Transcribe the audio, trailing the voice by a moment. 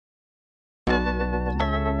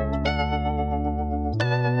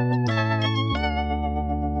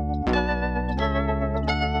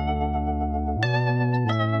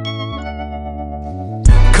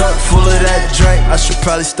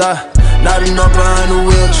probably stop. Nodding up behind the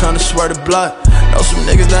wheel, tryna swear the block. Know some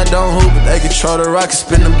niggas that don't hoop, but they control the rock and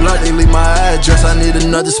spin the block. They leave my address, I need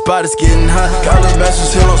another spot, it's getting hot. Got little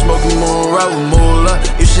bastards hill, I'm smoking moon, right with moolah.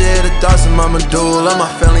 You should hear the thoughts of my medulla.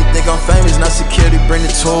 My family think I'm famous, not security, bring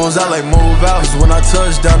the tools. I like move out, cause when I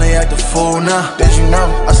touch down, they act a fool now. Did you know?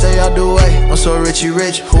 I stay out the way, I'm so richy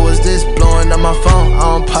rich. Who is this? Blowing up my phone, I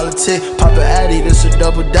don't politic. Pop a addy, this a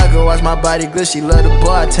double decker. Watch my body glitch, she love the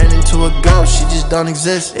boy, I turn into a ghost. She just don't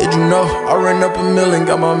exist. Did you know? I ran up $1 million,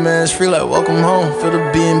 got my mans free like welcome home. Fill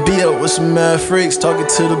the B&B up with some mad freaks. Talking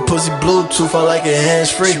to the pussy Bluetooth, I like it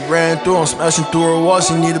hands-free. She ran through, I'm smashing through her wall,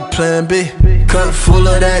 she need a plan B. Cup full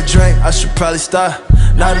of that drink, I should probably stop.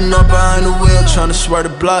 Nodding up behind the wheel, tryna swear the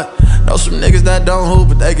block. Know some niggas that don't hoop,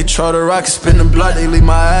 but they control the rock and spin the block. They leave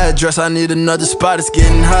my address, I need another spot, it's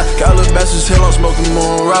getting hot. Got little bastards hill, I'm smoking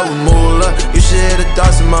moon, right with moolah. You should hear the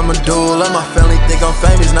thoughts of my medulla. My family think I'm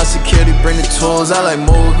famous, not security, bring the tools. I like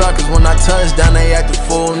move out, cause when I touch down, they act a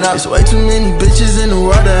fool now. There's way too many bitches in the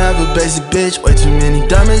world to have a basic bitch. Way too many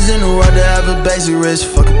diamonds in the world to have a basic wrist.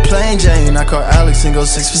 Fuck a plain Jane, I call Alex and go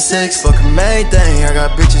 6 for 6. Fuck a main thing, I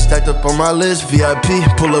got bitches stacked up on my list. VIP,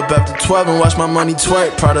 pull up after 12 and watch my money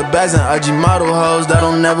twerk. Prada bags and IG model hoes, that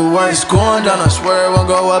don't never work. It's going down, I swear it won't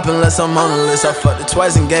go up unless I'm on the list. I fucked it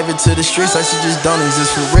twice and gave it to the streets like she just don't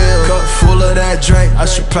exist for real. Cup full of that drink, I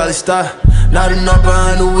should probably stop. Nodding up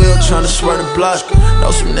behind the wheel, tryna swear the block.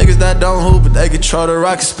 Know some niggas that don't hoop, but they control the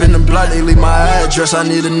rock and spin the block. They leave my address, I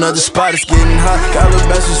need another spot, it's getting hot. Got little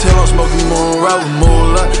bastards hill, I'm smoking moon, right with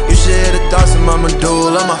moolah. You should hear the thoughts of my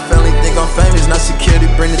medulla. My family think I'm famous, not security,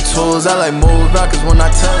 bring the tools. I like move out, cause when I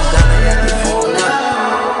touch down, they act the fool now.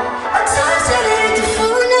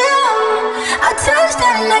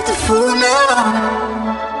 Like the fool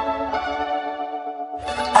now.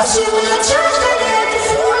 I see when I touch